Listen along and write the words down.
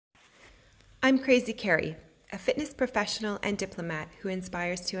I'm Crazy Kerri, a fitness professional and diplomat who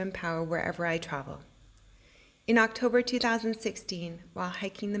inspires to empower wherever I travel. In October 2016, while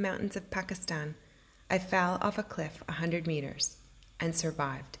hiking the mountains of Pakistan, I fell off a cliff 100 meters and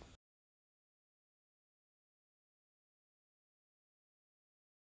survived.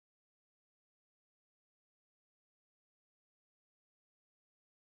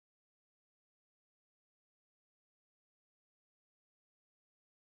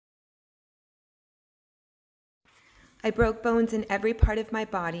 I broke bones in every part of my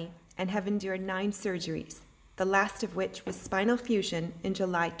body and have endured 9 surgeries, the last of which was spinal fusion in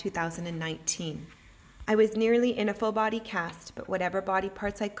July 2019. I was nearly in a full body cast, but whatever body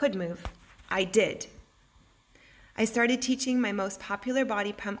parts I could move, I did. I started teaching my most popular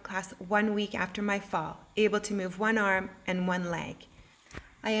body pump class 1 week after my fall, able to move one arm and one leg.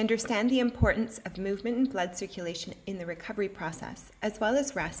 I understand the importance of movement and blood circulation in the recovery process, as well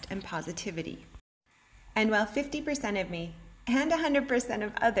as rest and positivity. And while 50% of me and 100%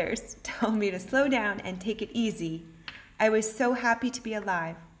 of others told me to slow down and take it easy, I was so happy to be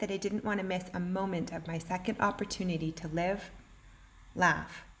alive that I didn't want to miss a moment of my second opportunity to live,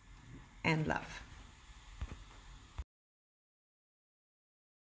 laugh, and love.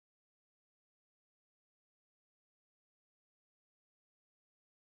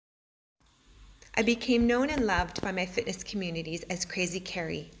 I became known and loved by my fitness communities as Crazy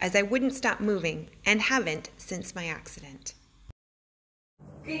Kerri, as I wouldn't stop moving, and haven't since my accident.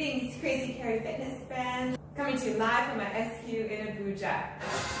 Greetings, Crazy Kerri fitness fans. Coming to you live from my SQ in Abuja.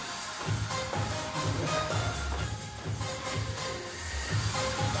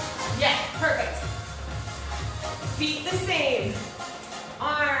 Yeah, perfect. Feet the same.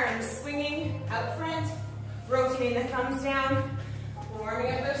 Arms swinging out front, rotating the thumbs down,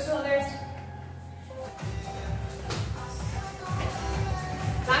 warming up those shoulders.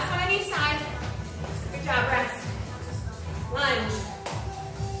 Last one on each side. Good job, rest. Lunge.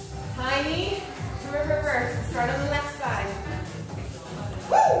 High knee to a reverse. Start on the left side.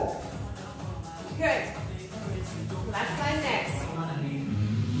 Woo! Good. Left side next.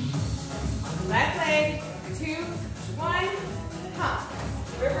 Left leg. 2, 1. Hop.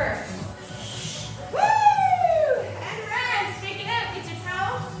 Reverse. Woo! And rest. Shake it out. Get your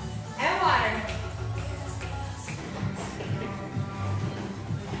towel and water.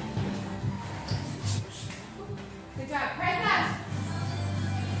 Good job. Press up.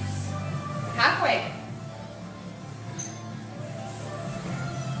 Halfway.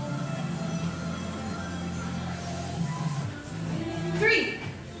 Three.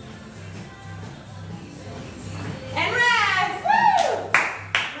 And rest. Woo!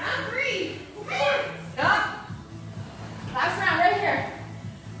 Round 3. Up. Last round right here.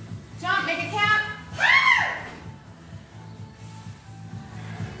 Jump. Make it count.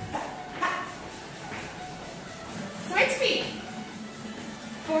 Switch feet.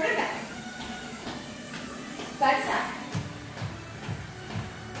 Forward and back. Side to side.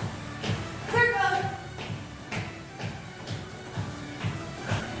 Circle.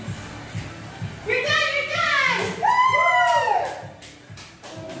 You're done, you're done!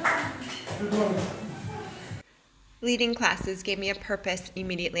 Woo! Leading classes gave me a purpose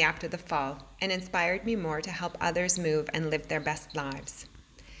immediately after the fall and inspired me more to help others move and live their best lives.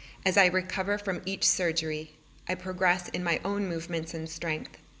 As I recover from each surgery, I progress in my own movements and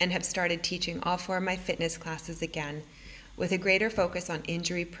strength and have started teaching all 4 of my fitness classes again with a greater focus on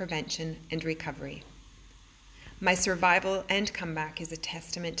injury prevention and recovery. My survival and comeback is a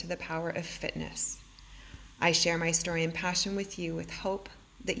testament to the power of fitness. I share my story and passion with you with hope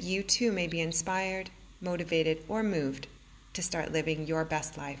that you too may be inspired, motivated, or moved to start living your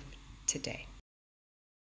best life today.